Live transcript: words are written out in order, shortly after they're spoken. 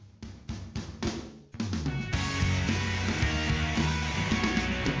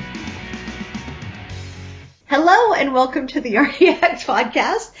Hello and welcome to the Yarniacs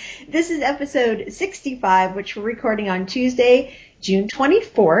podcast. This is episode 65, which we're recording on Tuesday, June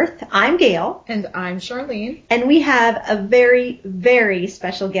 24th. I'm Gail. And I'm Charlene. And we have a very, very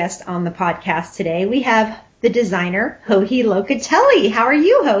special guest on the podcast today. We have the designer, Joji Locatelli. How are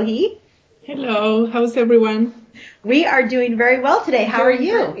you, Joji? Hello. How's everyone? We are doing very well today. How are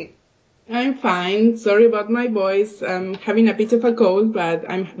you? Great. I'm fine. Sorry about my voice. I'm having a bit of a cold, but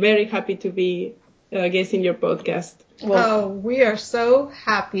I'm very happy to be guesting your podcast. Well, we are so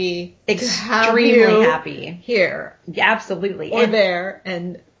happy to have Extremely you happy. here. Yeah, absolutely. Or there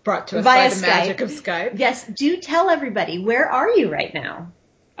and brought to us via by the Skype. magic of Skype. Yes, do tell everybody, where are you right now?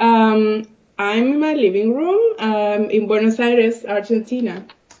 I'm in my living room in Buenos Aires, Argentina.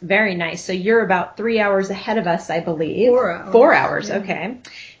 Very nice. So you're about 3 hours ahead of us, I believe. 4 hours. 4 hours, Yeah. okay.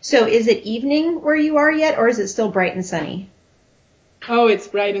 So is it evening where you are yet, or is it still bright and sunny? Oh, it's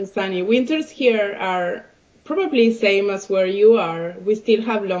bright and sunny. Winters here are probably same as where you are. We still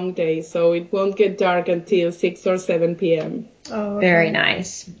have long days, so it won't get dark until 6 or 7 p.m. Oh, okay. Very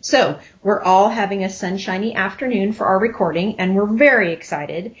nice. So we're all having a sunshiny afternoon for our recording, and we're very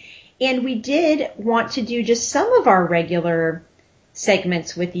excited. And we did want to do just some of our regular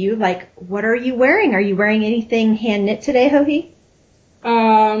segments with you, like what are you wearing? Are you wearing anything hand knit today, Joji?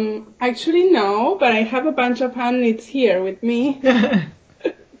 Actually, no, but I have a bunch of hand knits here with me.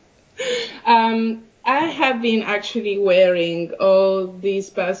 I have been actually wearing all these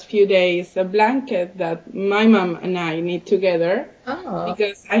past few days a blanket that my mom and I knit together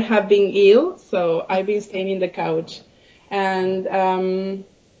because I have been ill, so I've been staying in the couch. And,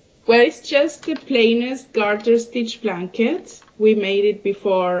 well, it's just the plainest garter stitch blanket. We made it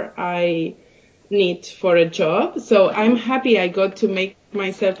before I knit for a job, so I'm happy I got to make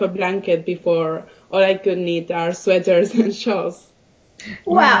myself a blanket before all I could knit are sweaters and shawls.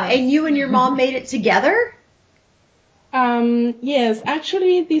 Wow, and you and your mom made it together? Yes,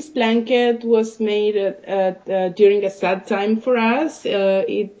 actually this blanket was made during a sad time for us.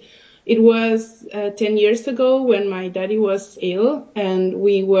 It was 10 years ago when my daddy was ill and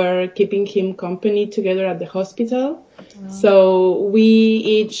we were keeping him company together at the hospital. So we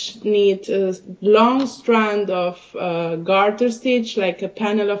each knit a long strand of garter stitch, like a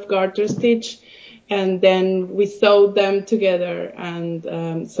panel of garter stitch, and then we sewed them together.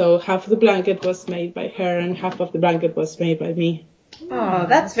 And so half of the blanket was made by her and half of the blanket was made by me. Oh,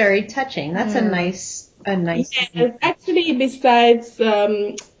 that's very touching. That's a nice. Yes, actually, besides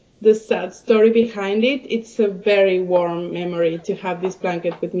the sad story behind it, it's a very warm memory to have this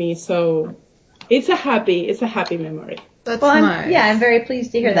blanket with me. So it's a happy memory. That's Well, nice. I'm very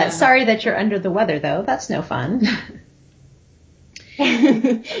pleased to hear Yeah. that. Sorry that you're under the weather, though. That's no fun.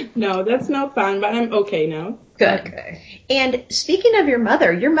 No, that's no fun, but I'm okay now. Good. Okay. And speaking of your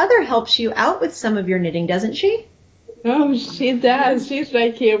mother helps you out with some of your knitting, doesn't she? Oh, she does. She's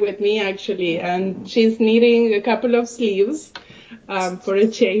right here with me, actually, and she's knitting a couple of sleeves for a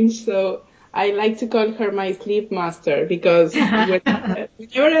change. So I like to call her my sleeve master because whenever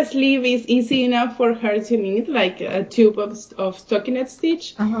a sleeve is easy enough for her to knit, like a tube of stockinette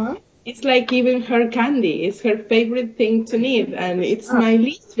stitch, it's like giving her candy. It's her favorite thing to knit, and it's my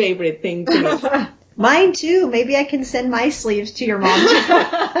least favorite thing to knit. Mine too. Maybe I can send my sleeves to your mom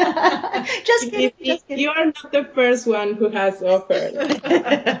too. Just kidding. You are not the first one who has offered.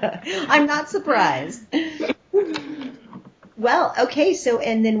 I'm not surprised. Well, okay, so,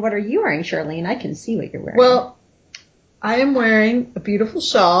 and then what are you wearing, Charlene? I can see what you're wearing. Well, I am wearing a beautiful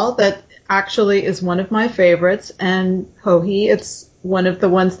shawl that actually is one of my favorites, and Joji, it's one of the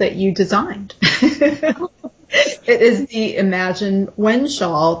ones that you designed. It is the Imagine When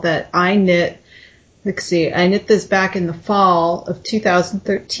shawl that I knit. Let's see, I knit this back in the fall of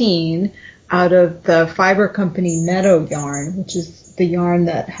 2013 out of the fiber company Meadow yarn, which is the yarn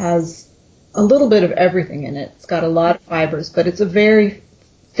that has a little bit of everything in it. It's got a lot of fibers, but it's a very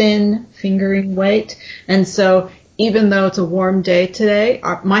thin fingering weight. And so even though it's a warm day today,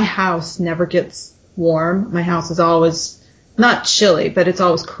 my house never gets warm. My house is always not chilly, but it's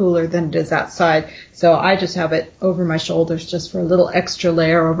always cooler than it is outside. So I just have it over my shoulders just for a little extra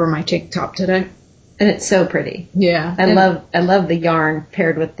layer over my tank top today. And it's so pretty. Yeah. I love the yarn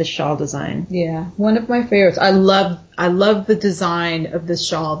paired with the shawl design. Yeah, one of my favorites. I love the design of this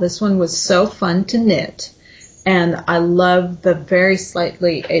shawl. This one was so fun to knit, and I love the very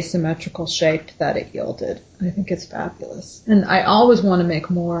slightly asymmetrical shape that it yielded. I think it's fabulous. And I always want to make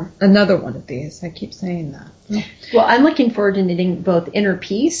another one of these. I keep saying that. Well, I'm looking forward to knitting both Inner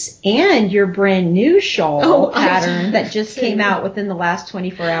Peace and your brand new shawl pattern that just came out within the last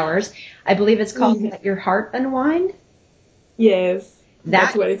 24 hours. I believe it's called Let Your Heart Unwind. Yes,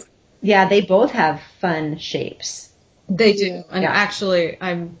 that's what it's Yeah, they both have fun shapes. They do. And Yeah. actually,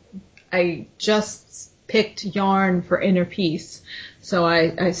 I just picked yarn for Inner Peace. So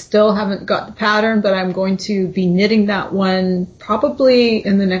I still haven't got the pattern, but I'm going to be knitting that one probably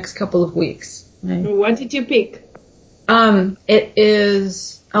in the next couple of weeks. What did you pick? It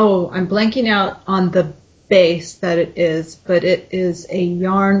is, I'm blanking out on the base that it is, but it is a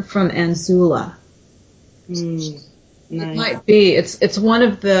yarn from Anzula. Nice. It might be. It's one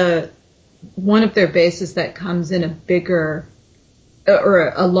of their bases that comes in a bigger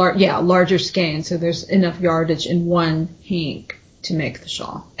or a larger skein. So there's enough yardage in one hank to make the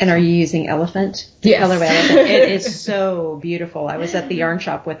shawl. And are you using elephant? Yes. Colorway elephant. It is so beautiful. I was at the yarn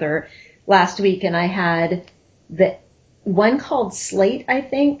shop with her last week, and I had the one called Slate, I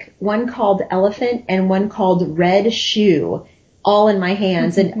think, one called Elephant, and one called Red Shoe, all in my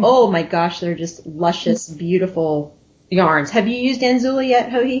hands. And oh my gosh, they're just luscious, beautiful yarns. Have you used Anzula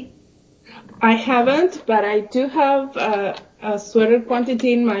yet, Joji? I haven't, but I do have a sweater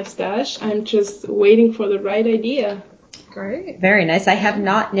quantity in my stash. I'm just waiting for the right idea. Great. Very nice. I have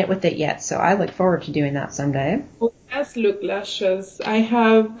not knit with it yet, so I look forward to doing that someday. It does look luscious. I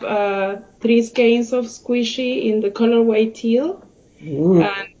have 3 skeins of squishy in the colorway teal. Ooh.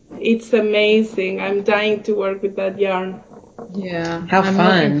 And it's amazing. I'm dying to work with that yarn. Yeah. How I'm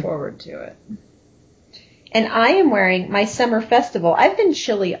fun. looking forward to it. And I am wearing my summer festival. I've been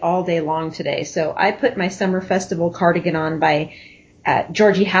chilly all day long today, so I put my summer festival cardigan on by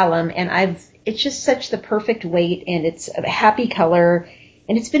Georgie Hallam, and it's just such the perfect weight, and it's a happy color,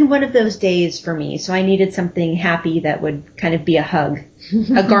 and it's been one of those days for me, so I needed something happy that would kind of be a hug,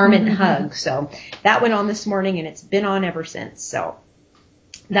 a garment hug. So that went on this morning, and it's been on ever since. So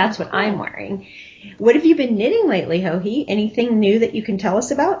that's what I'm wearing. What have you been knitting lately, Joji? Anything new that you can tell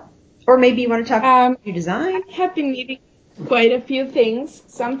us about? Or maybe you want to talk about your design? I have been knitting quite a few things.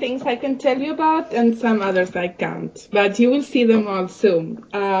 Some things I can tell you about and some others I can't. But you will see them all soon.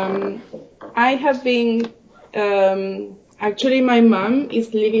 I have been, actually my mom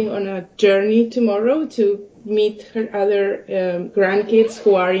is leaving on a journey tomorrow to meet her other grandkids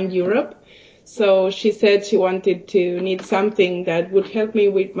who are in Europe. So she said she wanted to knit something that would help me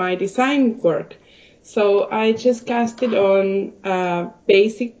with my design work. So I just casted on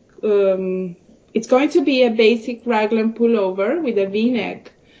basic it's going to be a basic raglan pullover with a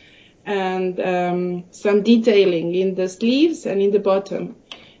V-neck and some detailing in the sleeves and in the bottom.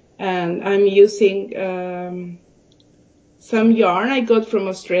 And I'm using some yarn I got from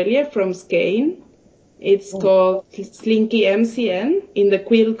Australia, from Skein. It's called Slinky MCN in the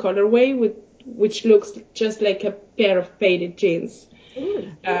quill colorway, which looks just like a pair of faded jeans.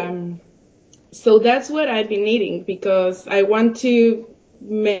 So that's what I've been knitting because I want to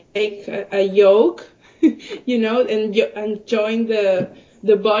make a yoke, and join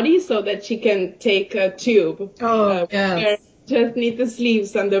the body so that she can take a tube. Yes. Just knit the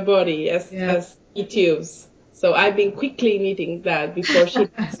sleeves and the body as tubes. So I've been quickly knitting that before so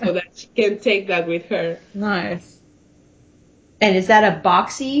that she can take that with her. Nice. And is that a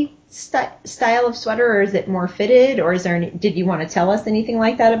boxy style of sweater, or is it more fitted, or did you want to tell us anything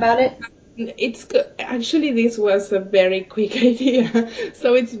like that about it? Actually, this was a very quick idea.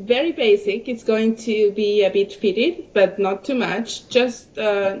 So it's very basic. It's going to be a bit fitted, but not too much, just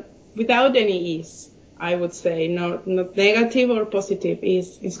without any ease, I would say. Not negative or positive.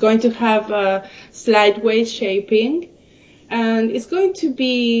 It's going to have a slight waist shaping, and it's going to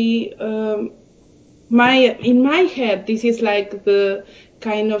be in my head, this is like the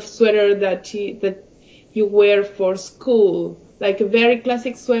kind of sweater that you wear for school, like a very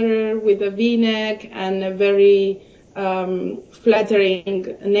classic sweater with a V-neck and a very flattering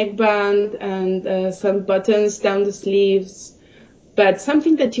neckband and some buttons down the sleeves, but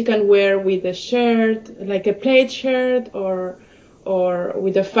something that you can wear with a shirt, like a plaid shirt, or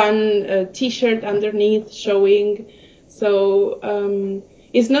with a fun t-shirt underneath showing. So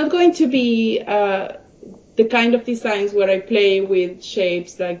it's not going to be the kind of designs where I play with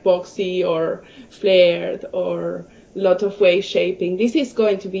shapes like boxy or flared or lot of waist shaping. This is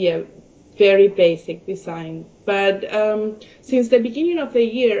going to be a very basic design. But since the beginning of the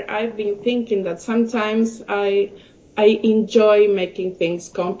year, I've been thinking that sometimes I enjoy making things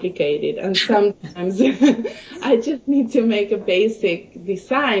complicated, and sometimes I just need to make a basic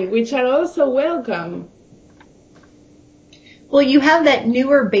design, which are also welcome. Well, you have that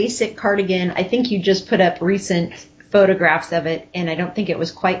newer basic cardigan. I think you just put up recent photographs of it, and I don't think it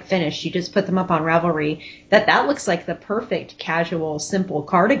was quite finished. You just put them up on Ravelry. That looks like the perfect casual, simple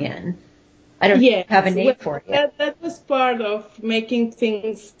cardigan. I don't Yes, have a name well, for it yet. that was part of making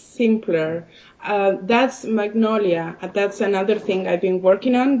things simpler. That's Magnolia. That's another thing I've been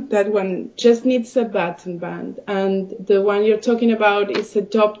working on. That one just needs a button band. And the one you're talking about is a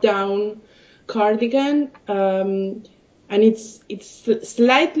top-down cardigan. And it's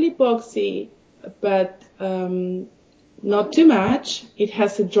slightly boxy, but not too much. It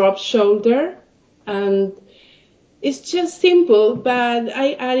has a drop shoulder, and it's just simple, but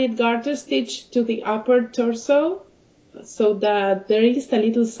I added garter stitch to the upper torso so that there is a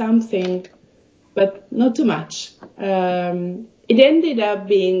little something, but not too much. It ended up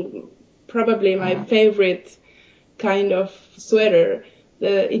being probably my favorite kind of sweater.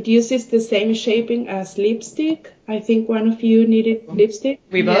 It uses the same shaping as lipstick. I think one of you needed lipstick.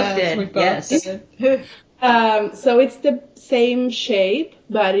 We both Yes, did. we both Yes. did. So it's the same shape,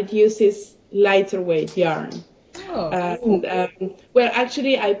 but it uses lighter weight yarn. Oh. And well,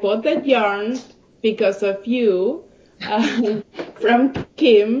 actually, I bought that yarn because of you, from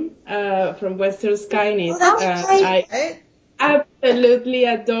Kim, from Western Skyknit. Oh, that's right. I absolutely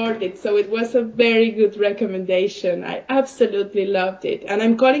adored it. So it was a very good recommendation. I absolutely loved it. And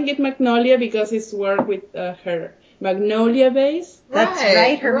I'm calling it Magnolia because it's worked with her Magnolia base. That's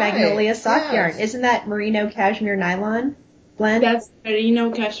right, her Magnolia sock yarn. Isn't that merino cashmere nylon blend? That's merino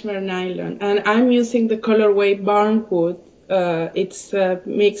cashmere nylon. And I'm using the colorway Barnwood. It's a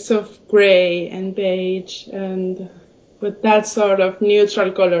mix of gray and beige, and with that sort of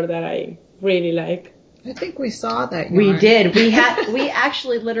neutral color that I really like. I think we saw that yarn. We did. We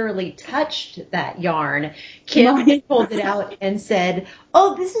actually literally touched that yarn. Kim pulled it out and said,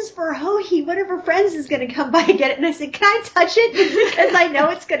 "Oh, this is for Hohi. One of her friends is going to come by and get it." And I said, "Can I touch it? Because I know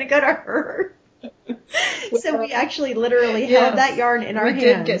it's going to go to her." So we actually literally held that yarn in our hands. We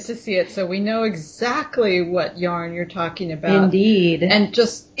did get to see it, so we know exactly what yarn you're talking about. Indeed. And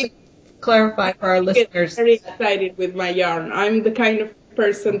just to clarify for our listeners, I'm very excited with my yarn. I'm the kind of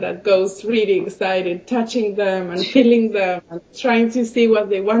person that goes really excited, touching them and feeling them and trying to see what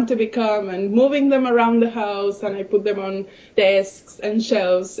they want to become and moving them around the house, and I put them on desks and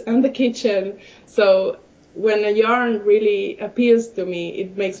shelves and the kitchen. So when a yarn really appeals to me,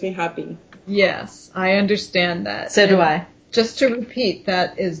 it makes me happy. Yes, I understand that. So do I. Just to repeat,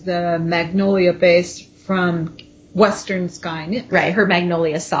 that is the Magnolia base from Western Skyknit. Right, her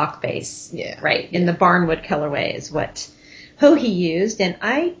Magnolia sock base. Yeah. Right, in the Barnwood colorway is what Hohi used, and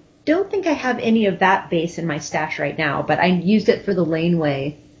I don't think I have any of that base in my stash right now, but I used it for the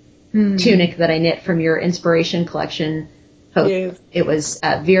laneway tunic that I knit from your inspiration collection, Hohi. Yes. It was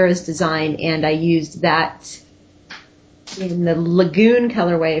Vera's design, and I used that in the lagoon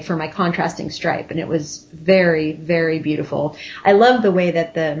colorway for my contrasting stripe, and it was very, very beautiful. I love the way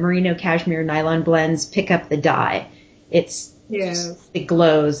that the merino cashmere nylon blends pick up the dye. It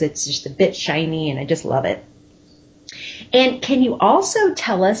glows. It's just a bit shiny, and I just love it. And can you also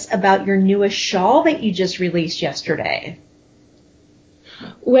tell us about your newest shawl that you just released yesterday?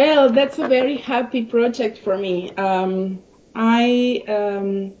 Well, that's a very happy project for me. I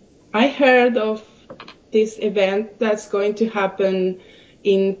heard of this event that's going to happen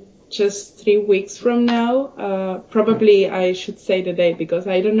in just 3 weeks from now. Probably I should say the date because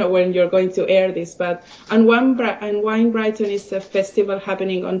I don't know when you're going to air this, but Wine Brighton is a festival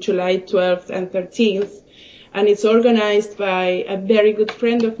happening on July 12th and 13th. And it's organized by a very good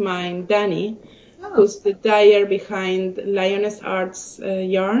friend of mine, Danny, who's the dyer behind Lioness Arts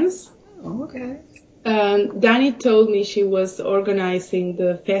Yarns. Oh, okay. Danny told me she was organizing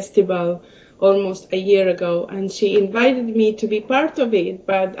the festival almost a year ago, and she invited me to be part of it,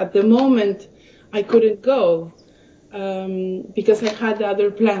 but at the moment I couldn't go because I had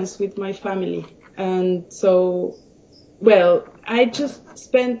other plans with my family. And so, well, I just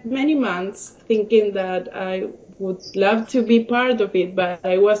spent many months thinking that I would love to be part of it, but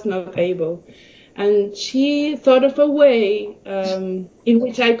I was not able. And she thought of a way in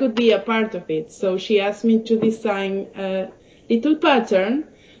which I could be a part of it. So she asked me to design a little pattern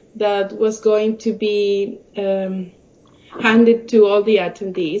that was going to be handed to all the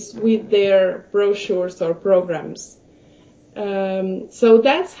attendees with their brochures or programs. So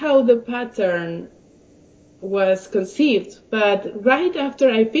that's how the pattern was conceived. But right after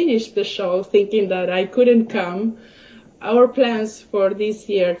I finished the show, thinking that I couldn't come, our plans for this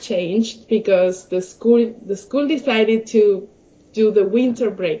year changed because the school decided to do the winter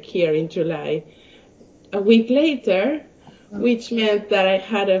break here in July a week later, which meant that I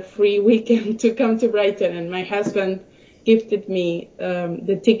had a free weekend to come to Brighton, and my husband gifted me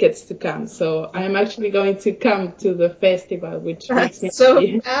the tickets to come. So I'm actually going to come to the festival, which makes me so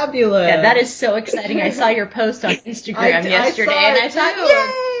happy. fabulous. Yeah, that is so exciting. I saw your post on Instagram yesterday, and I thought,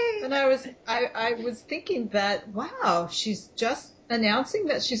 yay! And I was thinking that, wow, she's just announcing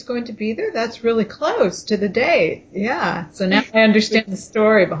that she's going to be there. That's really close to the date. Yeah. So now I understand the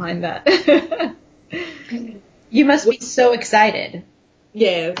story behind that. You must be so excited.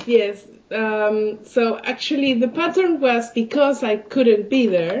 Yes. So actually the pattern was because I couldn't be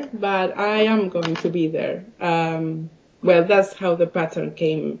there, but I am going to be there. Well, that's how the pattern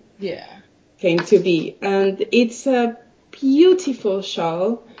came to be. And it's a beautiful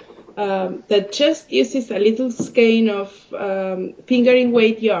shawl that just uses a little skein of fingering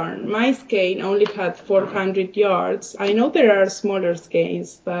weight yarn. My skein only had 400 yards. I know there are smaller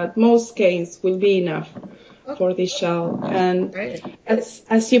skeins, but most skeins will be enough for this shawl. And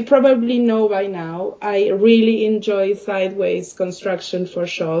as you probably know by now, I really enjoy sideways construction for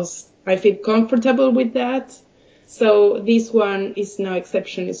shawls. I feel comfortable with that. So this one is no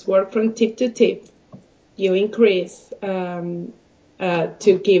exception. It's work from tip to tip. You increase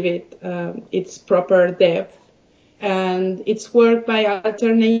to give it its proper depth. And it's worked by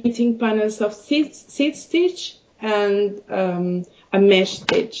alternating panels of seed stitch and a mesh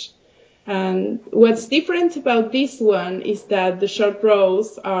stitch. And what's different about this one is that the short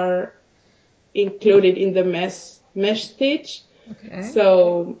rows are included in the mesh stitch. Okay.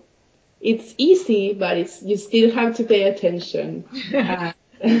 So it's easy, but you still have to pay attention.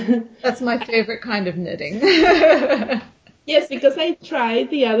 That's my favorite kind of knitting. Yes, because I tried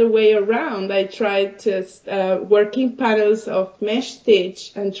the other way around. I tried just working panels of mesh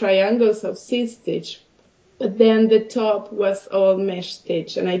stitch and triangles of seed stitch. But then the top was all mesh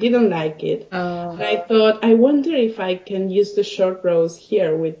stitch, and I didn't like it. And I thought, I wonder if I can use the short rows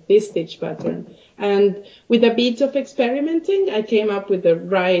here with this stitch pattern. And with a bit of experimenting, I came up with the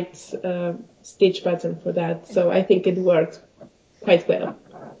right stitch pattern for that. So I think it worked quite well.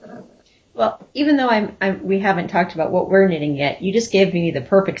 Well, even though we haven't talked about what we're knitting yet, you just gave me the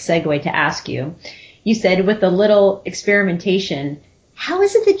perfect segue to ask you. You said with a little experimentation, how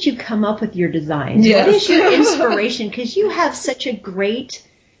is it that you come up with your designs? Yes. What is your inspiration? Because you have such a great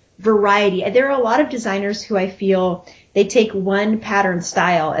variety. There are a lot of designers who I feel they take one pattern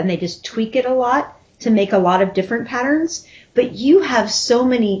style and they just tweak it a lot to make a lot of different patterns. But you have so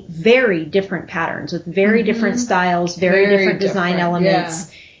many very different patterns with very different styles, very different design elements.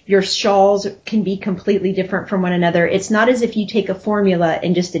 Yeah. Your shawls can be completely different from one another. It's not as if you take a formula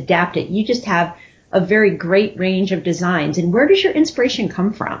and just adapt it. You just have a very great range of designs. And where does your inspiration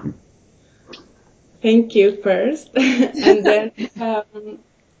come from? Thank you first. And then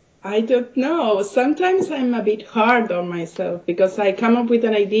I don't know. Sometimes I'm a bit hard on myself because I come up with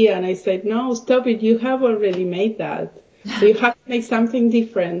an idea and I say, no, stop it. You have already made that. So you have to make something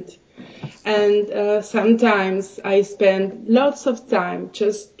different. And sometimes I spend lots of time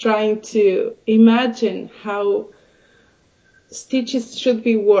just trying to imagine how stitches should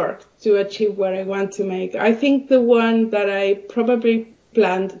be worked to achieve what I want to make. I think the one that I probably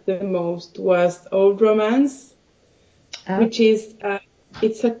planned the most was Old Romance, which is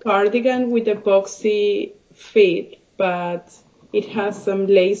it's a cardigan with a boxy fit, but it has some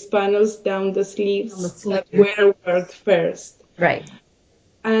lace panels down the sleeves that were worked first. Right.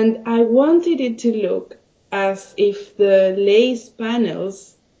 And I wanted it to look as if the lace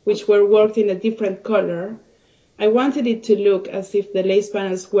panels, which were worked in a different color, I wanted it to look as if the lace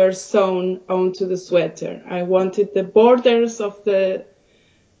panels were sewn onto the sweater. I wanted the borders of the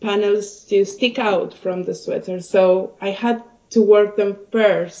panels to stick out from the sweater. So I had to work them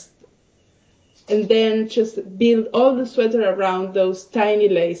first and then just build all the sweater around those tiny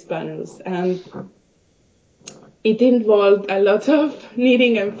lace panels. And it involved a lot of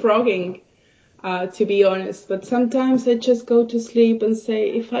knitting and frogging, to be honest. But sometimes I just go to sleep and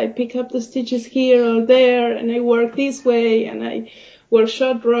say, if I pick up the stitches here or there, and I work this way, and I work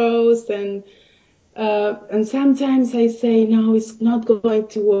short rows, and sometimes I say, no, it's not going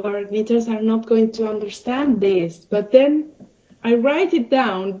to work. Knitters are not going to understand this. But then I write it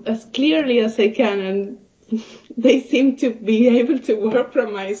down as clearly as I can, and they seem to be able to work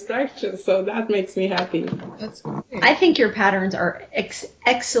from my instructions, so that makes me happy. That's great. I think your patterns are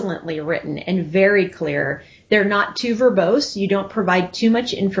excellently written and very clear. They're not too verbose. You don't provide too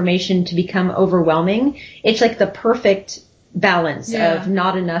much information to become overwhelming. It's like the perfect balance of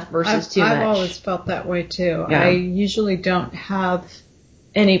not enough versus too much. I've always felt that way too. Yeah. I usually don't have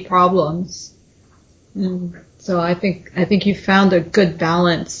any problems. So I think you found a good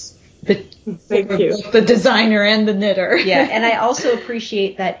balance. Thank you. The designer and the knitter. Yeah, and I also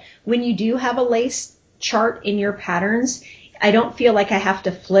appreciate that when you do have a lace chart in your patterns, I don't feel like I have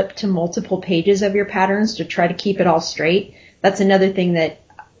to flip to multiple pages of your patterns to try to keep it all straight. That's another thing that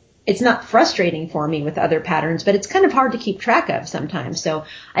it's not frustrating for me with other patterns, but it's kind of hard to keep track of sometimes. So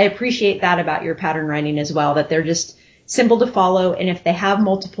I appreciate that about your pattern writing as well, that they're just simple to follow. And if they have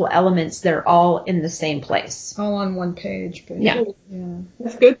multiple elements, they're all in the same place. All on one page. But yeah.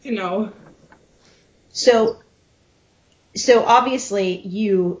 That's good to know. So obviously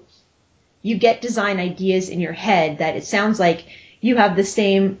you get design ideas in your head that it sounds like you have the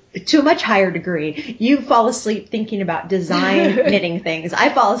same, to a much higher degree. You fall asleep thinking about design knitting things. I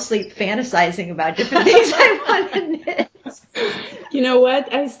fall asleep fantasizing about different things I want to knit. You know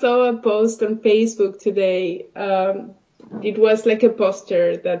what? I saw a post on Facebook today. It was like a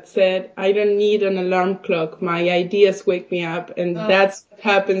poster that said, I don't need an alarm clock. My ideas wake me up. And that's what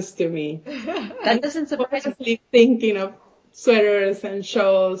happens to me. That doesn't surprise me. Thinking of sweaters and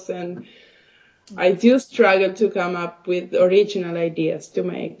shawls, and I do struggle to come up with original ideas to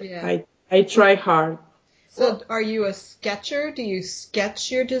make. Yeah. I try hard. So are you a sketcher? Do you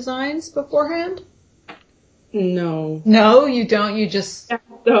sketch your designs beforehand? No. No, you don't. You just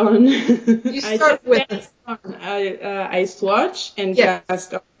don't. You start with I swatch and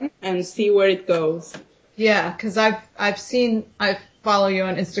cast on and see where it goes. Yeah, because I follow you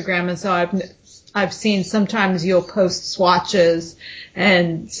on Instagram, and so I've seen sometimes you'll post swatches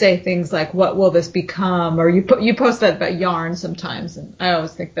and say things like, "What will this become?" Or you post that about yarn sometimes, and I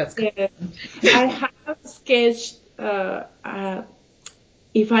always think that's good. Yeah. I have sketched.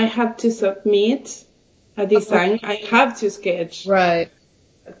 If I have to submit a design, I have to sketch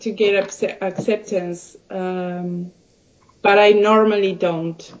to get acceptance. But I normally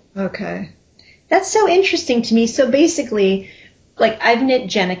don't. Okay. That's so interesting to me. So basically, like I've knit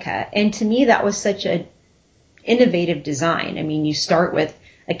Jenica, and to me that was such a innovative design. I mean, you start with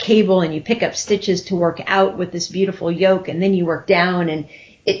a cable and you pick up stitches to work out with this beautiful yoke, and then you work down, and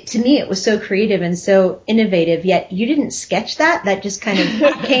to me it was so creative and so innovative, yet you didn't sketch that. That just kind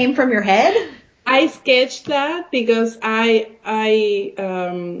of came from your head? I sketched that because I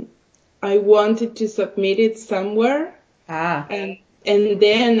wanted to submit it somewhere. And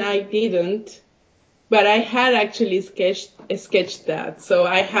then I didn't. But I had actually sketched that. So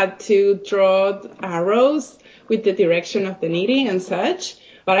I had to draw arrows with the direction of the knitting and such.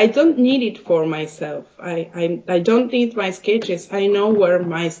 But I don't need it for myself. I don't need my sketches. I know where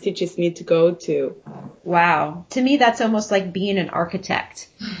my stitches need to go to. Wow. To me, that's almost like being an architect.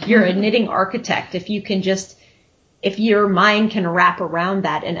 You're a knitting architect. If your mind can wrap around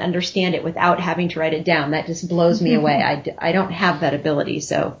that and understand it without having to write it down, that just blows me away. I don't have that ability,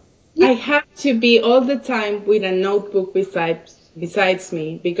 so. I have to be all the time with a notebook besides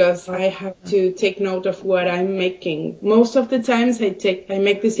me because I have to take note of what I'm making. Most of the times I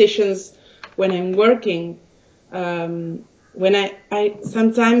make decisions when I'm working. When I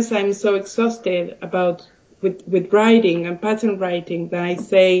sometimes I'm so exhausted with writing and pattern writing that I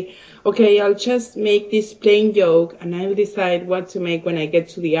say, okay, I'll just make this plain yoke and I'll decide what to make when I get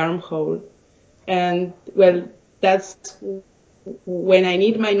to the armhole. And well, that's when I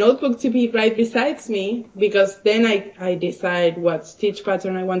need my notebook to be right besides me, because then I decide what stitch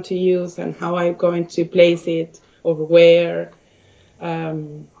pattern I want to use and how I'm going to place it over where.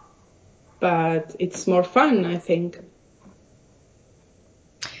 But it's more fun, I think.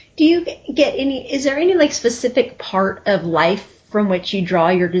 Do you get is there any like specific part of life from which you draw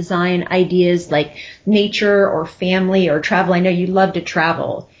your design ideas, like nature or family or travel? I know you love to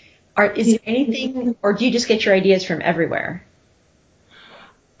travel. Is there anything, or do you just get your ideas from everywhere?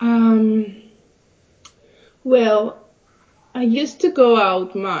 Well, I used to go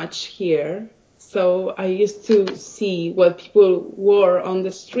out much here, so I used to see what people wore on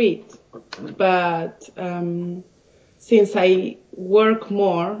the street. But since I work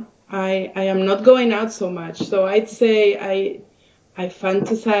more, I am not going out so much. So I'd say I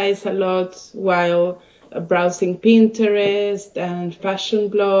fantasize a lot while browsing Pinterest and fashion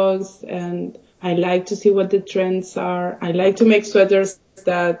blogs, and I like to see what the trends are. I like to make sweaters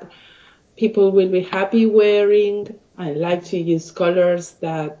that people will be happy wearing. I like to use colors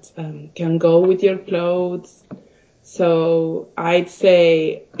that can go with your clothes. So I'd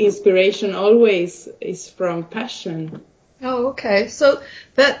say inspiration always is from passion. Oh, okay. So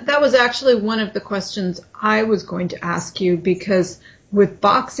that was actually one of the questions I was going to ask you, because with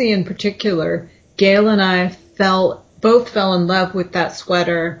Boxy in particular, Gail and I both fell in love with that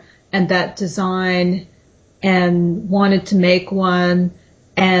sweater and that design and wanted to make one.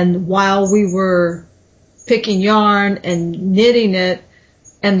 And while we were picking yarn and knitting it,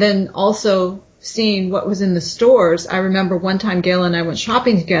 and then also seeing what was in the stores, I remember one time Gail and I went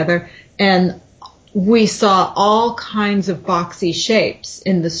shopping together, and we saw all kinds of boxy shapes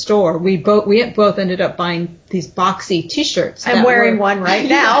in the store. We both ended up buying these boxy T-shirts. I'm wearing one right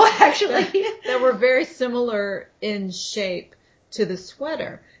now, actually. That were very similar in shape to the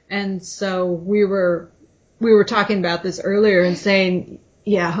sweater. And so we were talking about this earlier and saying,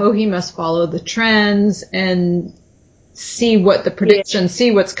 yeah, Joji must follow the trends and see what the predictions,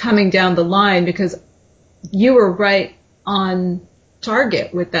 see what's coming down the line, because you were right on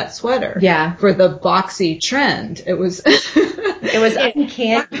target with that sweater. Yeah. For the boxy trend. It was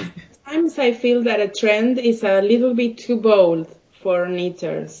uncanny. Sometimes I feel that a trend is a little bit too bold for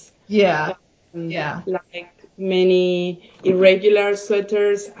knitters. Yeah. Like many irregular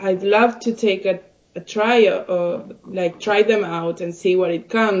sweaters, I'd love to take a try, try them out and see what it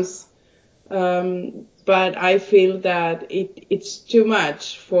comes. But I feel that it's too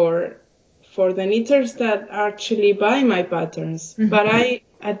much for the knitters that actually buy my patterns. Mm-hmm. But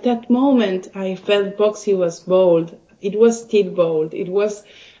at that moment, I felt boxy was bold. It was still bold. It was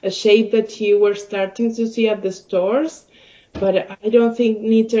a shape that you were starting to see at the stores, but I don't think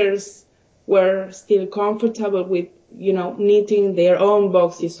knitters were still comfortable with, knitting their own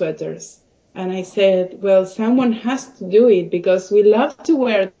boxy sweaters. And I said, well, someone has to do it because we love to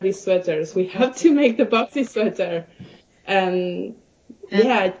wear these sweaters. We have to make the boxy sweater. And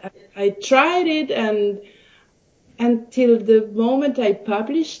I tried it, and until the moment I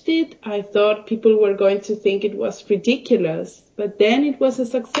published it, I thought people were going to think it was ridiculous. But then it was a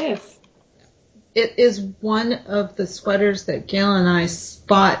success. It is one of the sweaters that Gail and I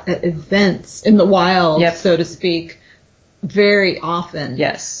spot at events in the wild, so to speak, very often.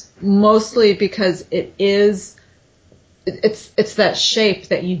 Yes. Mostly because it's that shape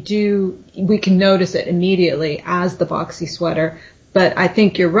that we can notice it immediately as the boxy sweater. But I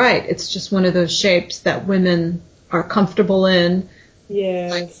think you're right. It's just one of those shapes that women are comfortable in.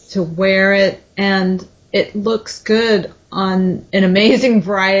 Yes. Like to wear it, and it looks good on an amazing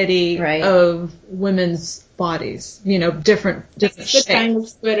variety of women's bodies. Different that's shapes. The kind of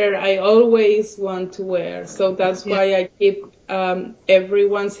sweater I always want to wear. So that's why I keep every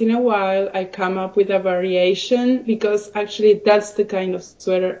once in a while I come up with a variation, because actually that's the kind of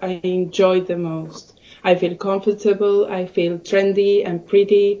sweater I enjoy the most. I feel comfortable, I feel trendy and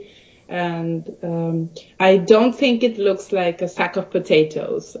pretty, and I don't think it looks like a sack of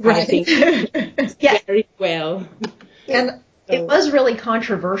potatoes. Right. I think it's very well. And it was really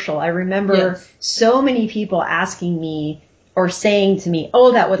controversial. I remember so many people asking me or saying to me,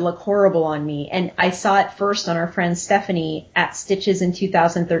 oh, that would look horrible on me. And I saw it first on our friend Stephanie at Stitches in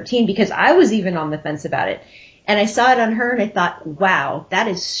 2013, because I was even on the fence about it. And I saw it on her and I thought, wow, that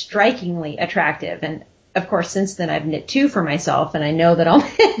is strikingly attractive. And of course, since then I've knit 2 for myself, and I know that I'll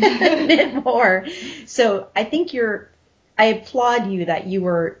knit more. So I think I applaud you that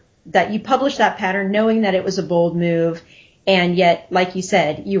you published that pattern knowing that it was a bold move. And yet, like you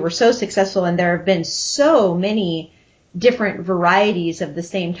said, you were so successful, and there have been so many different varieties of the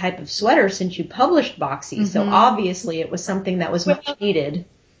same type of sweater since you published Boxy. Mm-hmm. So obviously it was something that was much needed.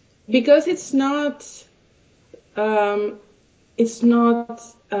 Because it's not an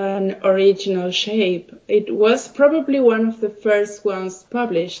original shape. It was probably one of the first ones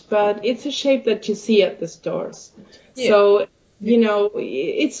published, but it's a shape that you see at the stores. Yeah. So,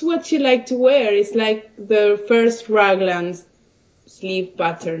 it's what you like to wear. It's like the first raglan sleeve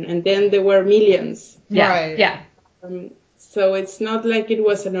pattern, and then there were millions. Yeah. Right. Yeah. So it's not like it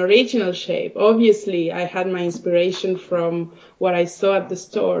was an original shape. Obviously, I had my inspiration from what I saw at the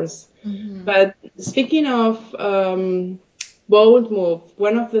stores. Mm-hmm. But speaking of bold move,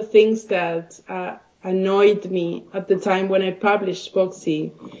 one of the things that annoyed me at the time when I published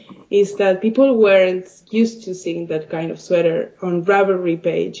Boxy is that people weren't used to seeing that kind of sweater on Ravelry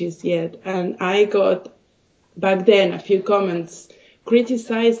pages yet. And I got back then a few comments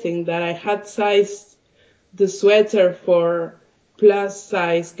criticizing that I had sized the sweater for plus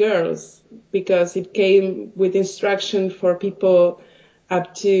size girls, because it came with instruction for people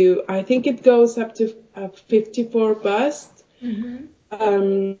up to, I think it goes up to 54 bust.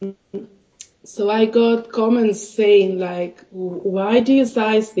 Mm-hmm. So I got comments saying like, why do you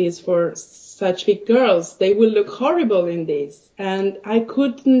size this for such big girls? They will look horrible in this. And I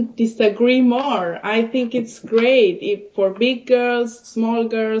couldn't disagree more. I think it's great for big girls, small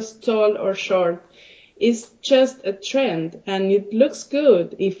girls, tall or short. It's just a trend, and it looks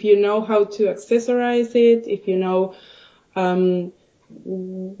good if you know how to accessorize it, if you know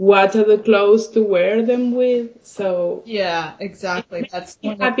what are the clothes to wear them with. So yeah, exactly. That's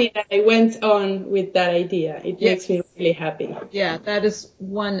happy that I went on with that idea. It makes me really happy. Yeah, that is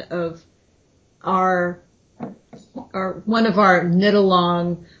one of our knit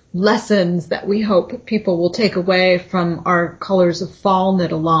along lessons that we hope people will take away from our Colors of Fall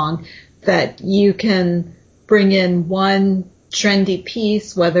knit along, that you can bring in one trendy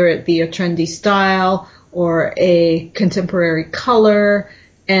piece, whether it be a trendy style or a contemporary color,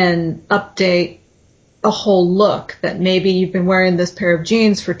 and update a whole look. That maybe you've been wearing this pair of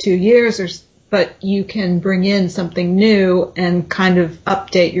jeans for 2 years, but you can bring in something new and kind of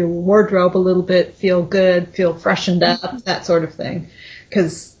update your wardrobe a little bit, feel good, feel freshened up, that sort of thing.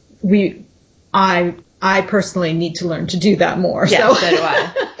 Because I personally need to learn to do that more. Yeah, so do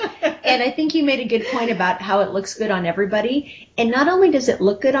I. And I think you made a good point about how it looks good on everybody. And not only does it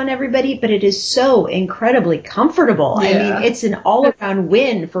look good on everybody, but it is so incredibly comfortable. Yeah. I mean, it's an all-around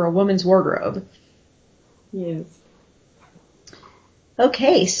win for a woman's wardrobe. Yes.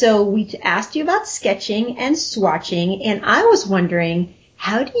 Okay, so we asked you about sketching and swatching, and I was wondering,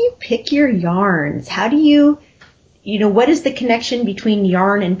 how do you pick your yarns? How do you what is the connection between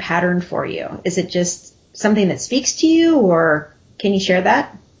yarn and pattern for you? Is it just something that speaks to you, or can you share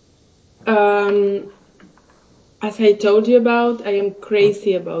that? As I told you about, I am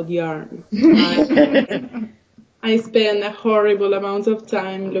crazy about yarn. I spend a horrible amount of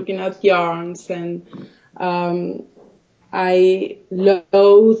time looking at yarns, and I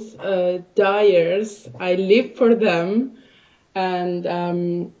loathe dyers. I live for them, and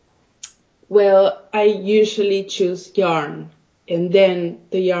I usually choose yarn, and then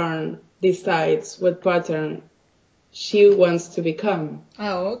the yarn decides what pattern she wants to become.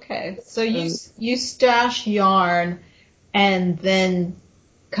 Oh, okay. So you stash yarn and then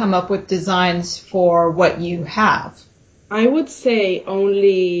come up with designs for what you have. I would say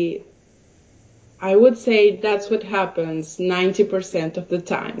that's what happens 90% of the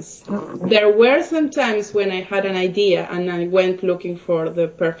times. There were some times when I had an idea and I went looking for the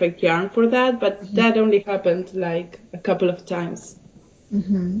perfect yarn for that, but that only happened like a couple of times.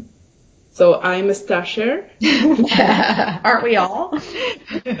 Mm-hmm. So I'm a stasher. Aren't we all?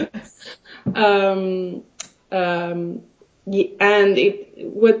 And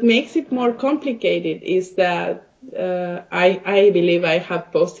what makes it more complicated is that I believe I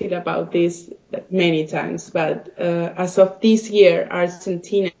have posted about this many times, but as of this year,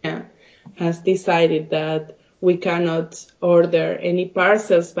 Argentina has decided that we cannot order any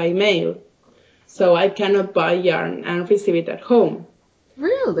parcels by mail, so I cannot buy yarn and receive it at home.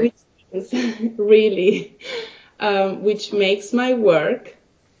 Really? Really, which makes my work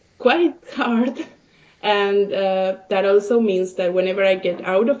quite hard. And that also means that whenever I get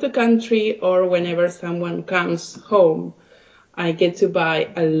out of the country or whenever someone comes home, I get to buy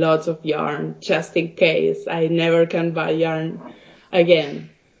a lot of yarn just in case I never can buy yarn again.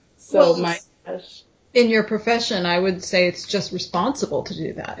 So in your profession, I would say it's just responsible to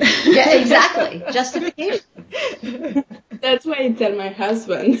do that. Yeah, exactly. Justification. That's why I tell my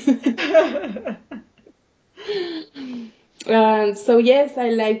husband. So yes,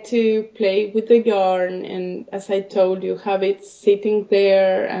 I like to play with the yarn, and as I told you, have it sitting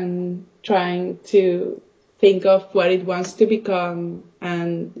there and trying to think of what it wants to become.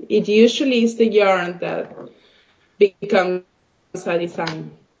 And it usually is the yarn that becomes a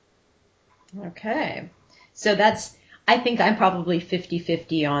design. Okay. So I think I'm probably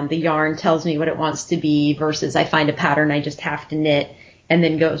 50-50 on the yarn tells me what it wants to be versus I find a pattern I just have to knit and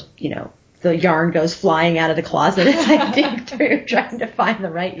then goes, the yarn goes flying out of the closet as I dig through trying to find the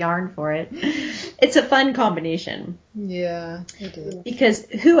right yarn for it. It's a fun combination. Yeah, it is. Because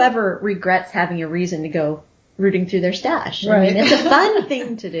whoever regrets having a reason to go rooting through their stash? Right. I mean, it's a fun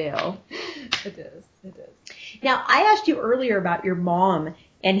thing to do. It is. Now, I asked you earlier about your mom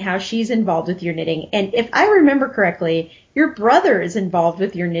and how she's involved with your knitting. And if I remember correctly, your brother is involved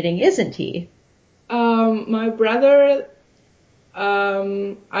with your knitting, isn't he? My brother,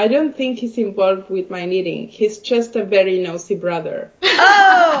 I don't think he's involved with my knitting. He's just a very nosy brother.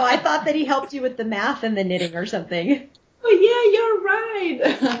 Oh, I thought that he helped you with the math and the knitting or something. Oh, yeah, you're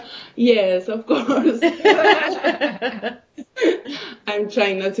right. Yes, of course. I'm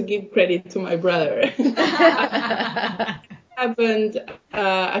trying not to give credit to my brother. Happened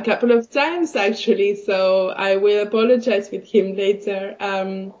a couple of times, actually, so I will apologize with him later.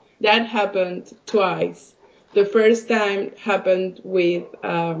 That happened twice. The first time happened with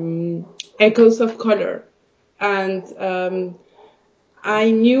Echoes of Color. And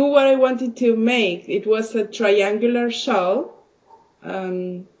I knew what I wanted to make. It was a triangular shawl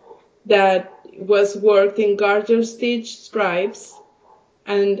that was worked in garter stitch stripes.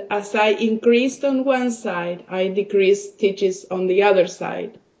 And as I increased on one side, I decreased stitches on the other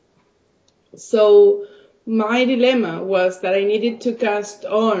side. So my dilemma was that I needed to cast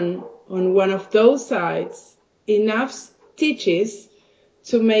on one of those sides enough stitches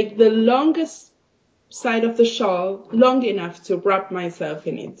to make the longest side of the shawl long enough to wrap myself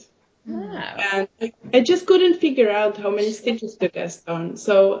in it. Wow. And I just couldn't figure out how many stitches to cast on.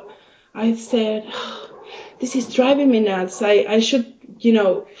 So I said, this is driving me nuts. I should,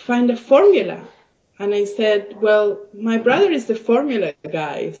 find a formula. And I said, well, my brother is the formula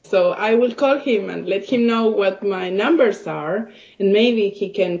guy, so I will call him and let him know what my numbers are, and maybe he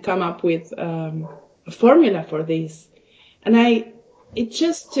can come up with a formula for this. And it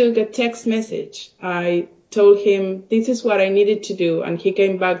just took a text message. I told him this is what I needed to do, and he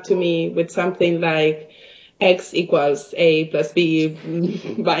came back to me with something like X equals A plus B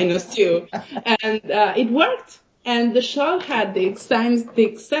minus 2. And it worked. And the shawl had the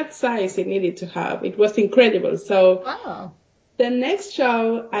exact size it needed to have. It was incredible. So Wow. the next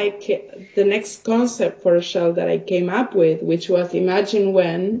the next concept for a shawl that I came up with, which was Imagine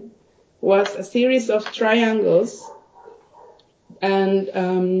When, was a series of triangles.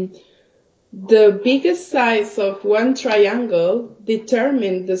 And the biggest size of one triangle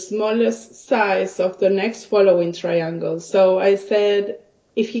determined the smallest size of the next following triangle. So I said,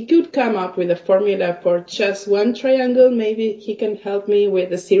 if he could come up with a formula for just one triangle, maybe he can help me with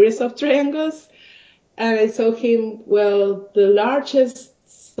a series of triangles. And I told him, well, the largest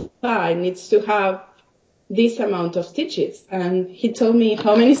side needs to have this amount of stitches. And he told me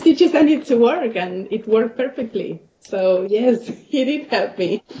how many stitches I need to work, and it worked perfectly. So yes, he did help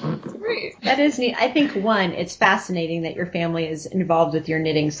me. Great. That is neat. I think, one, it's fascinating that your family is involved with your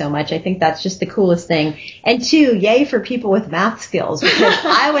knitting so much. I think that's just the coolest thing. And two, yay for people with math skills, because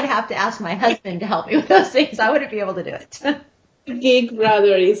I would have to ask my husband to help me with those things. I wouldn't be able to do it. Geek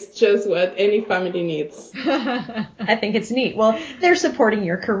brother is just what any family needs. I think it's neat. Well, they're supporting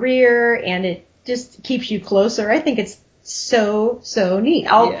your career, and it just keeps you closer. I think it's so neat.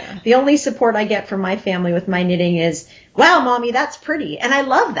 The only support I get from my family with my knitting is, wow, Mommy, that's pretty. And I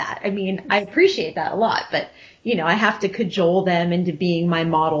love that. I mean, I appreciate that a lot, but I have to cajole them into being my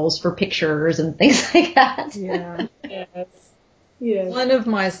models for pictures and things like that. Yeah. Yes. One of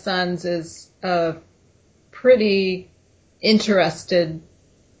my sons is a pretty interested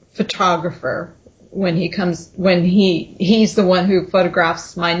photographer he's the one who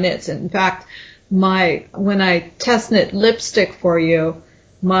photographs my knits. And in fact, when I test knit lipstick for you,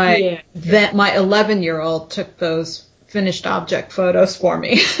 my 11-year-old took those finished object photos for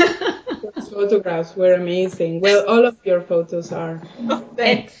me. Those photographs were amazing. Well, all of your photos are.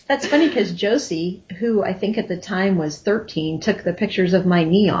 Thanks. That's funny because Josie, who I think at the time was 13, took the pictures of my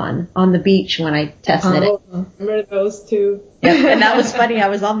neon on the beach when I test knit it. Remember those two? Yep, and that was funny. I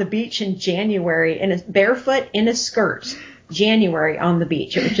was on the beach in January barefoot in a skirt. January on the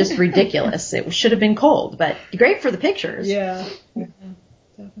beach. It was just ridiculous. It should have been cold, but great for the pictures. Yeah,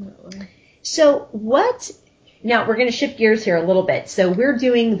 definitely. So now we're going to shift gears here a little bit. So we're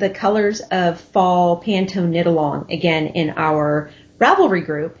doing the colors of fall Pantone knit along again in our Ravelry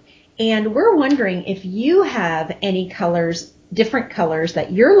group. And we're wondering if you have any different colors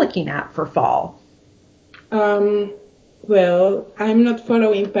that you're looking at for fall. Well, I'm not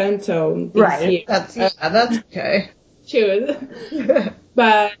following Pantone this year. That's okay. Should.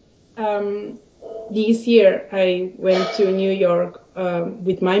 But this year I went to New York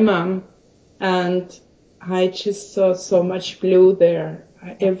with my mom, and I just saw so much blue there.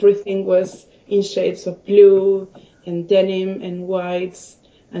 Everything was in shades of blue and denim and whites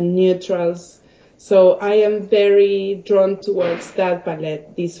and neutrals. So I am very drawn towards that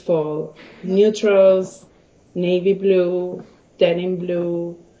palette this fall. Neutrals, navy blue, denim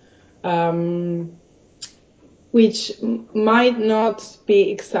blue, which might not be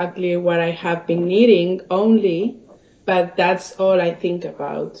exactly what I have been knitting only, but that's all I think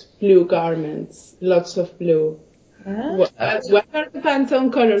about. Blue garments, lots of blue. What are the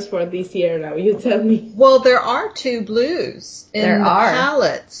Pantone colors for this year now? You tell me. Well, there are two blues in the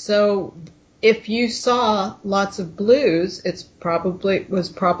palette. So if you saw lots of blues, was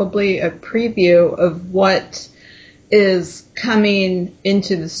probably a preview of what is coming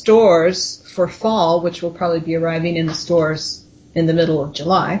into the stores for fall, which will probably be arriving in the stores in the middle of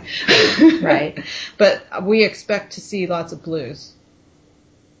July. Right. But we expect to see lots of blues.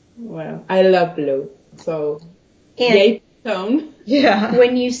 Well, I love blue. So, yay, tone. Yeah.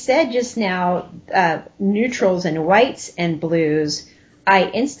 When you said just now neutrals and whites and blues, I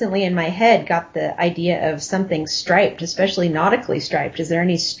instantly in my head got the idea of something striped, especially nautically striped. Is there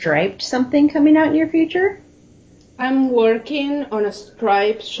any striped something coming out in your future? I'm working on a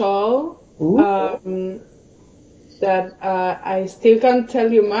striped shawl that I still can't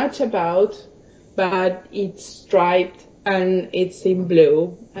tell you much about, but it's striped and it's in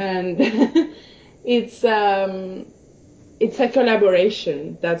blue, and it's it's a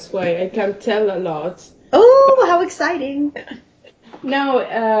collaboration. That's why I can't tell a lot. Oh, how exciting. No,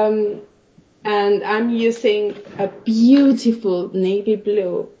 and I'm using a beautiful navy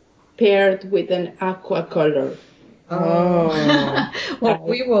blue paired with an aqua color. Oh. Well,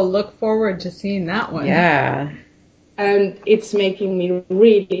 we will look forward to seeing that one. Yeah. And it's making me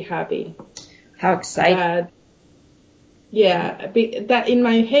really happy. How exciting. That in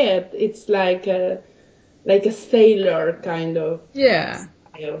my head, it's like a sailor kind of. Yeah.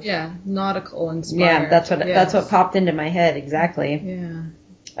 Style. Yeah. Nautical inspired. Yeah, that's what popped into my head. Exactly. Yeah.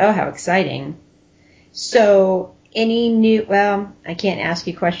 Oh, how exciting. So, I can't ask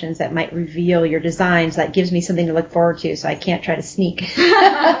you questions that might reveal your designs. That gives me something to look forward to, so I can't try to sneak.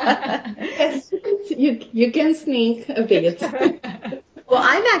 Yes, you can sneak a bit. Well,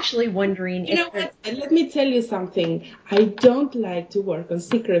 I'm actually wondering You know what? Let me tell you something. I don't like to work on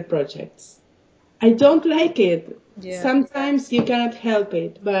secret projects. I don't like it. Yeah. Sometimes you cannot help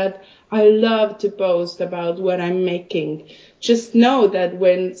it, but I love to post about what I'm making. Just know that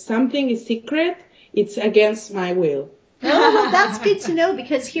when something is secret, it's against my will. Oh, well, that's good to know,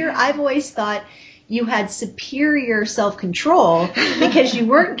 because here I've always thought you had superior self-control because you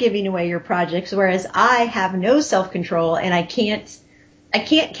weren't giving away your projects, whereas I have no self-control and I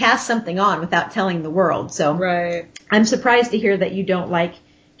can't cast something on without telling the world. So right. I'm surprised to hear that you don't like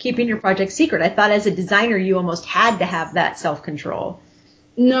keeping your project secret. I thought as a designer you almost had to have that self-control.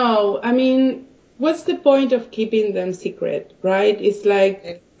 No, I mean, what's the point of keeping them secret, right? It's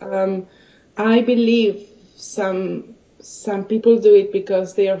like, I believe some people do it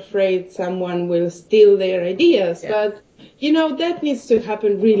because they're afraid someone will steal their ideas, but that needs to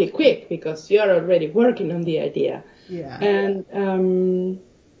happen really quick because you're already working on the idea. Yeah. And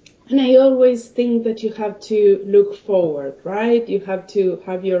I always think that you have to look forward, right? You have to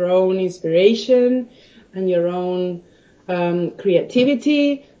have your own inspiration and your own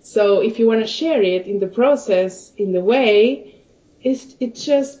creativity. So if you want to share it in the process, in the way, it's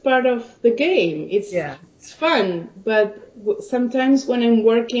just part of the game. It's fun. But sometimes when I'm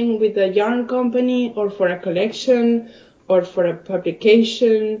working with a yarn company or for a collection or for a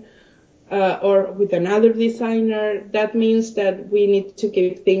publication, or with another designer, that means that we need to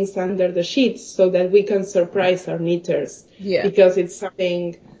keep things under the sheets so that we can surprise our knitters. Yeah. Because it's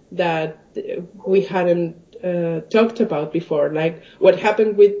something that we hadn't talked about before. Like what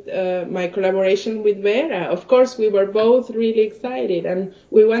happened with my collaboration with Vera. Of course, we were both really excited and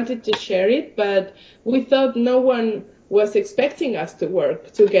we wanted to share it, but we thought no one was expecting us to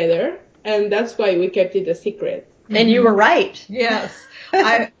work together. And that's why we kept it a secret. And you were right. Yes.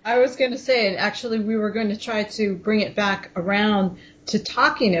 I was going to say, and actually we were going to try to bring it back around to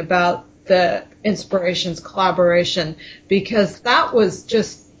talking about the Inspirations collaboration, because that was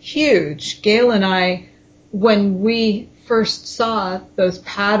just huge. Gail and I, when we first saw those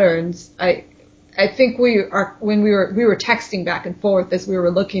patterns, I think when we were texting back and forth as we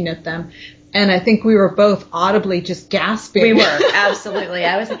were looking at them, and I think we were both audibly just gasping. We were, absolutely.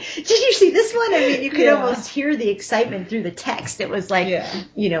 I was like, did you see this one? I mean, you could almost hear the excitement through the text. It was like,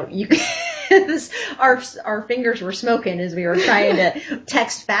 our fingers were smoking as we were trying to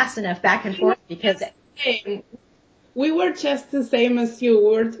text fast enough back and forth because we were just the same as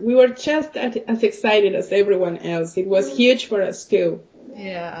you. We were just as excited as everyone else. It was huge for us too.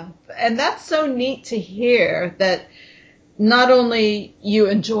 Yeah. And that's so neat to hear that not only you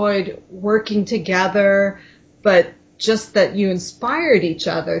enjoyed working together, but just that you inspired each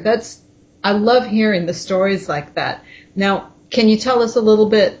other. I love hearing the stories like that. Now, can you tell us a little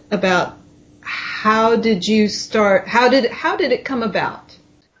bit about how did you start? How did it come about?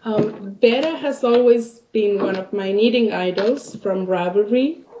 Vera has always been one of my knitting idols from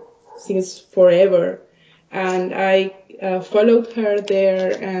Ravelry since forever. And I followed her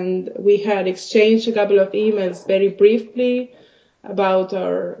there, and we had exchanged a couple of emails very briefly about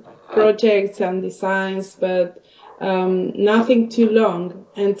our projects and designs, but nothing too long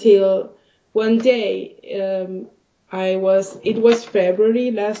until one day it was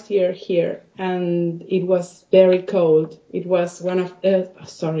February last year here, and it was very cold. It was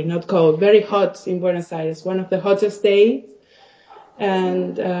very hot in Buenos Aires, one of the hottest days.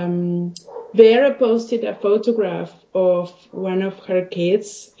 And Vera posted a photograph of one of her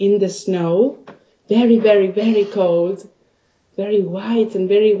kids in the snow, very, very, very cold, very white and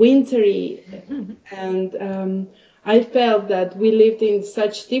very wintry. And I felt that we lived in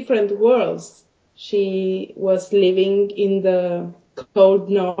such different worlds. She was living in the cold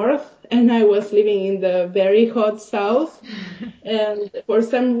north, and I was living in the very hot south. And for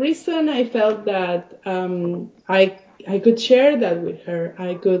some reason, I felt that I could share that with her.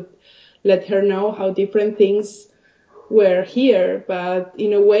 I could let her know how different things were here, but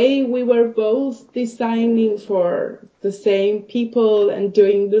in a way we were both designing for the same people and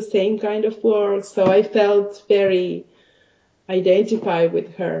doing the same kind of work. So I felt very identified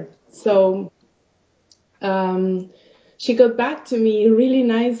with her. So she got back to me really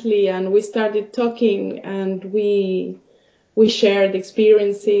nicely, and we started talking, and we shared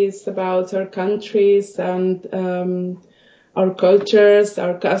experiences about our countries and our cultures,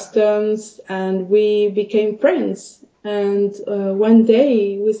 our customs, and we became friends. And one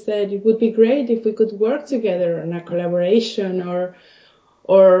day we said it would be great if we could work together on a collaboration or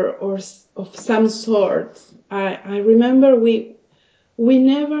of some sort. I remember we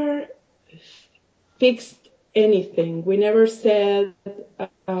never fixed anything. We never said,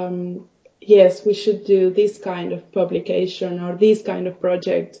 yes, we should do this kind of publication or this kind of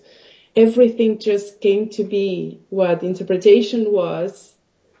project. Everything just came to be what interpretation was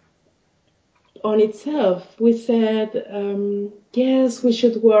on itself. We said, yes, we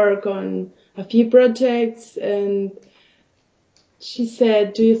should work on a few projects. And she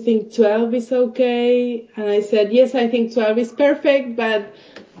said, do you think 12 is okay? And I said, yes, I think 12 is perfect, but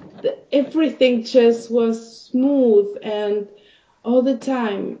everything just was smooth. And all the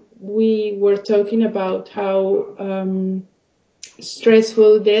time we were talking about how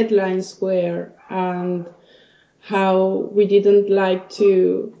stressful deadlines were and how we didn't like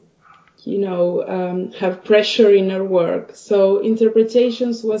to, have pressure in our work. So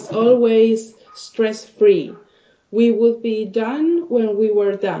interpretations was always stress-free. We would be done when we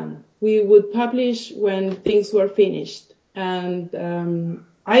were done. We would publish when things were finished. And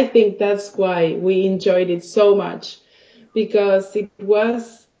I think that's why we enjoyed it so much, because it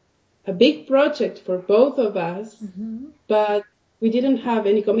was a big project for both of us, but we didn't have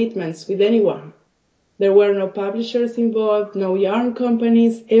any commitments with anyone. There were no publishers involved, no yarn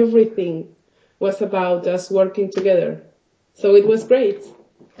companies. Everything was about us working together. So it was great.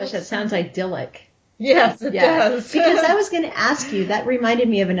 Gosh, that sounds idyllic. Yes, it does. Because I was going to ask you, that reminded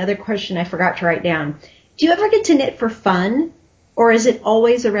me of another question I forgot to write down. Do you ever get to knit for fun, or is it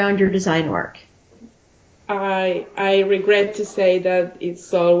always around your design work? I regret to say that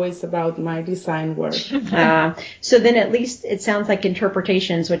it's always about my design work. So then at least it sounds like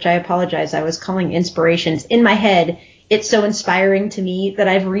interpretations, which I apologize, I was calling inspirations. In my head, it's so inspiring to me that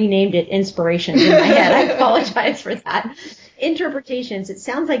I've renamed it inspirations in my head. I apologize for that. Interpretations, it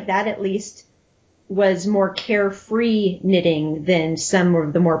sounds like that at least was more carefree knitting than some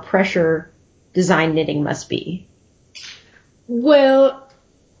of the more pressure design knitting must be. Well,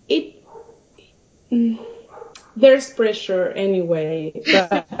 there's pressure anyway,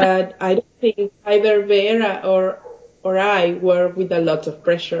 but I don't think either Vera or I work with a lot of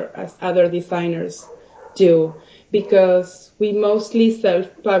pressure as other designers do, because we mostly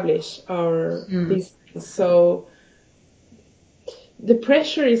self-publish our designs. So the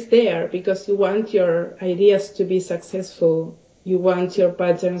pressure is there because you want your ideas to be successful. You want your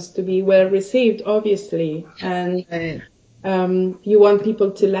patterns to be well received, obviously, and you want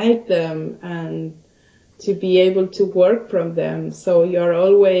people to like them and to be able to work from them. So you're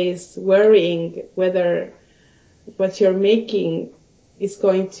always worrying whether what you're making is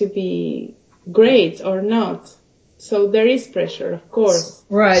going to be great or not. So there is pressure, of course.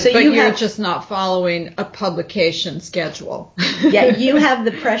 Right, so but you're just not following a publication schedule. Yeah, you have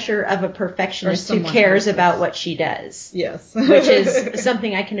the pressure of a perfectionist who cares about what she does. Yes. Which is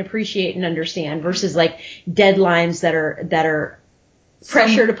something I can appreciate and understand versus like deadlines that are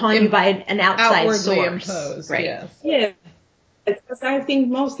pressured upon you by an outside source. Imposed, right. Yes. Yeah. Because I think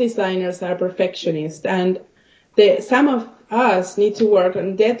most designers are perfectionists, and some of us need to work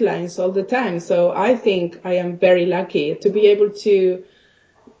on deadlines all the time. So I think I am very lucky to be able to,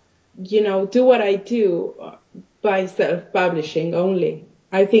 do what I do by self-publishing only.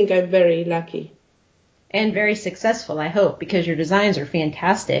 I think I'm very lucky. And very successful, I hope, because your designs are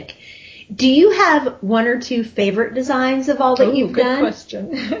fantastic. Do you have one or two favorite designs of all that you've done? Good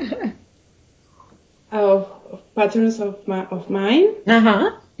question. Of patterns of mine?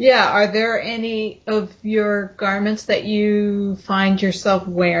 Uh-huh. Yeah, are there any of your garments that you find yourself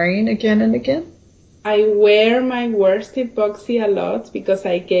wearing again and again? I wear my worsted boxy a lot because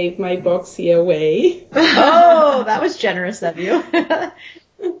I gave my boxy away. Oh, that was generous of you.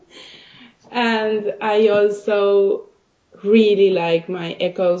 And I also really like my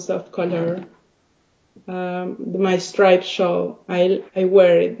Echoes of Color, my striped shawl. I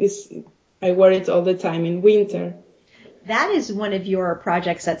wear it. I wear it all the time in winter. That is one of your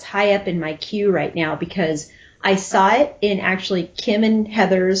projects that's high up in my queue right now because I saw it in actually Kim and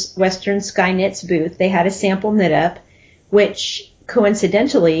Heather's Western Sky Knits booth. They had a sample knit up, which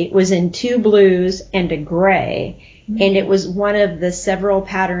coincidentally was in 2 blues and a gray. And it was one of the several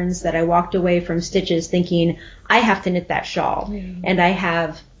patterns that I walked away from stitches thinking, I have to knit that shawl. And I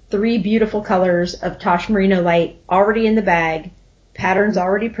have 3 beautiful colors of Tosh Merino Light already in the bag, patterns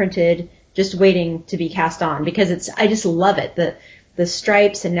already printed, just waiting to be cast on, because I just love it. The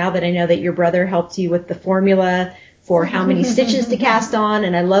stripes, and now that I know that your brother helped you with the formula for how many stitches to cast on,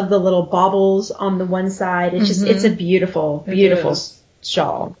 and I love the little baubles on the one side. It's just, it's a beautiful, beautiful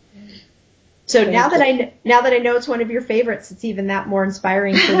shawl. So now that I know it's one of your favorites, it's even that more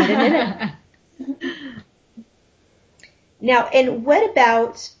inspiring for me to knit it. Now, and what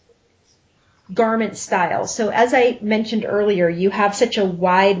about garment style? So as I mentioned earlier, you have such a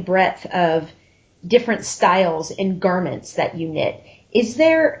wide breadth of different styles in garments that you knit. Is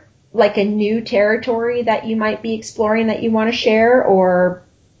there like a new territory that you might be exploring that you want to share, or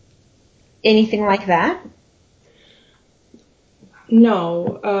anything like that?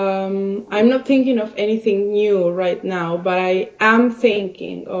 No, I'm not thinking of anything new right now, but I am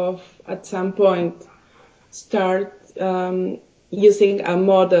thinking of at some point start using a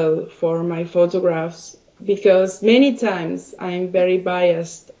model for my photographs, because many times I'm very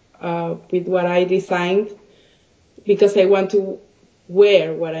biased with what I designed, because I want to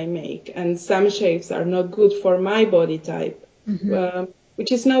wear what I make, and some shapes are not good for my body type,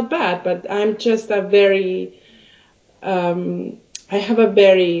 which is not bad, but I'm just I have a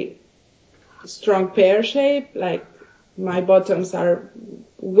very strong pear shape, like my bottoms are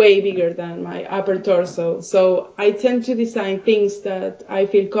way bigger than my upper torso, so I tend to design things that I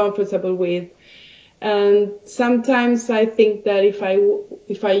feel comfortable with. And sometimes I think that if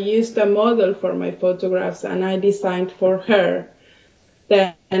I used a model for my photographs and I designed for her,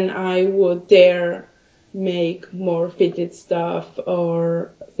 then I would dare make more fitted stuff,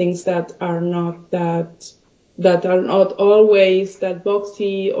 or things that are not always that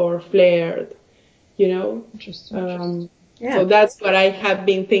boxy or flared, you know. Interesting. Yeah. So that's what I have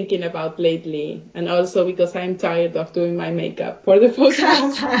been thinking about lately, and also because I'm tired of doing my makeup for the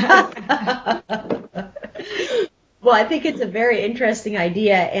photographs. Well, I think it's a very interesting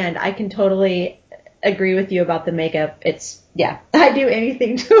idea, and I can totally agree with you about the makeup. I do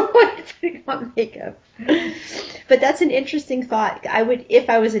anything to avoid putting on makeup. But that's an interesting thought. If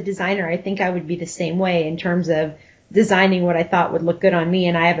I was a designer, I think I would be the same way in terms of designing what I thought would look good on me,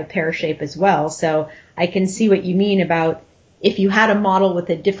 and I have a pear shape as well. So I can see what you mean about if you had a model with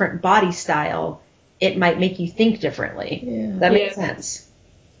a different body style, it might make you think differently. Yeah. That makes sense.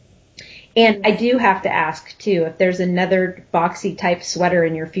 And I do have to ask, too, if there's another boxy type sweater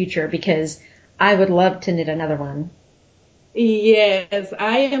in your future, because I would love to knit another one. Yes,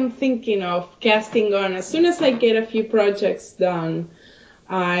 I am thinking of casting on. As soon as I get a few projects done,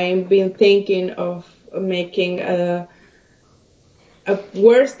 I've been thinking of making a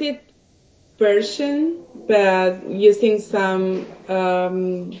worsted version, but using some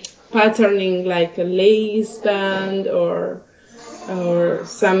patterning like a lace band or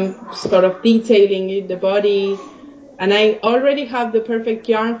some sort of detailing in the body. And I already have the perfect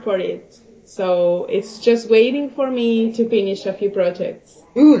yarn for it. So it's just waiting for me to finish a few projects.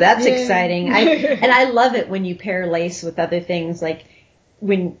 Ooh, that's exciting. And I love it when you pair lace with other things, like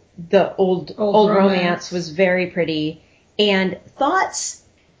when the old romance was very pretty. And Thoughts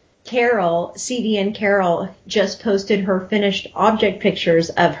Carol, CDN Carol, just posted her finished object pictures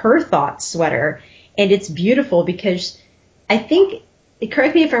of her Thoughts sweater. And it's beautiful because I think,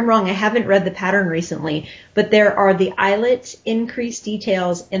 correct me if I'm wrong, I haven't read the pattern recently, but there are the eyelet increased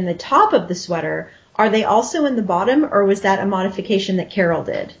details in the top of the sweater. Are they also in the bottom, or was that a modification that Carol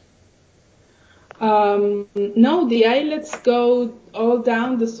did? No, the eyelets go all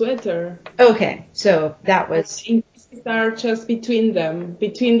down the sweater. Okay, so that was... increases are just between them,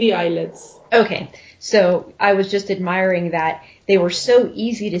 between the eyelets. Okay, so I was just admiring that they were so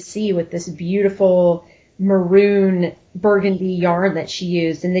easy to see with this beautiful maroon burgundy yarn that she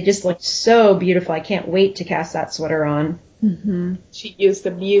used, and they just looked so beautiful. I can't wait to cast that sweater on. Mm-hmm. She used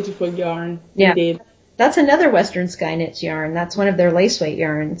a beautiful yarn, indeed. That's another Western Sky Knits yarn. That's one of their lace weight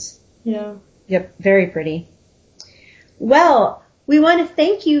yarns. Yeah. Yep, very pretty. Well, we want to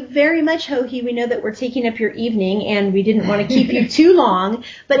thank you very much, Joji. We know that we're taking up your evening, and we didn't want to keep you too long,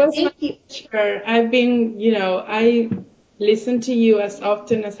 but thank you. Sure. I've been, I listen to you as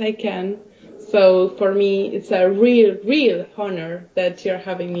often as I can. So for me, it's a real honor that you're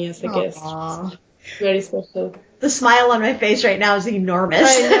having me as a guest. Very special. The smile on my face right now is enormous.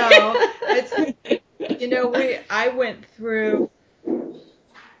 I know. I went through,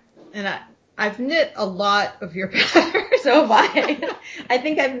 and I've knit a lot of your patterns. So have I. I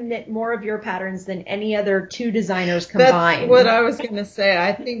think I've knit more of your patterns than any other two designers combined. That's what I was going to say.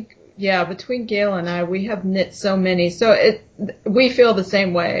 I think Yeah, between Gail and I, we have knit so many. So we feel the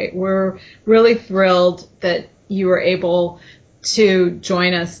same way. We're really thrilled that you were able to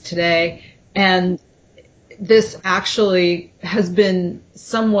join us today. And this actually has been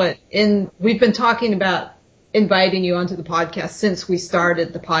we've been talking about inviting you onto the podcast since we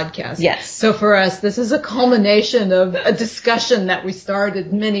started the podcast. Yes. So for us, this is a culmination of a discussion that we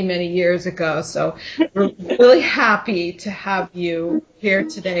started many, many years ago. So we're really happy to have you here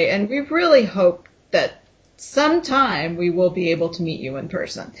today. And we really hope that sometime we will be able to meet you in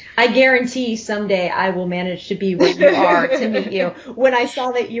person. I guarantee someday I will manage to be where you are to meet you. When I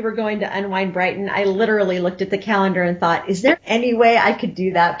saw that you were going to Unwind Brighton, I literally looked at the calendar and thought, is there any way I could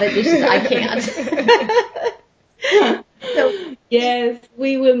do that? But I can't. So, yes,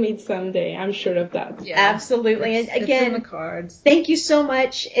 we will meet someday. I'm sure of that. Yeah, absolutely. And again, it's in the cards. Thank you so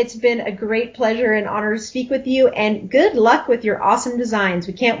much. It's been a great pleasure and honor to speak with you, and good luck with your awesome designs.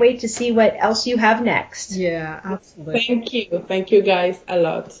 We can't wait to see what else you have next. Yeah, absolutely. Thank you. Thank you guys a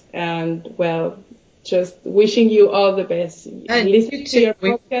lot. And well, just wishing you all the best. And listening to your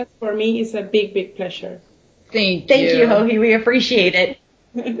podcast for me is a big, big pleasure. Thank you, Joji. We appreciate it.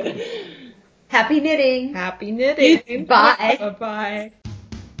 Happy knitting. Happy knitting. Bye. Bye-bye.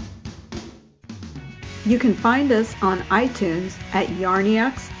 You can find us on iTunes at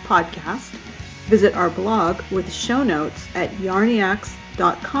Yarniacs Podcast. Visit our blog with show notes at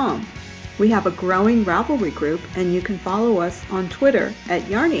yarniacs.com. We have a growing Ravelry group, and you can follow us on Twitter at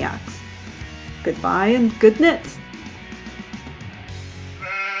Yarniacs. Goodbye and good knits.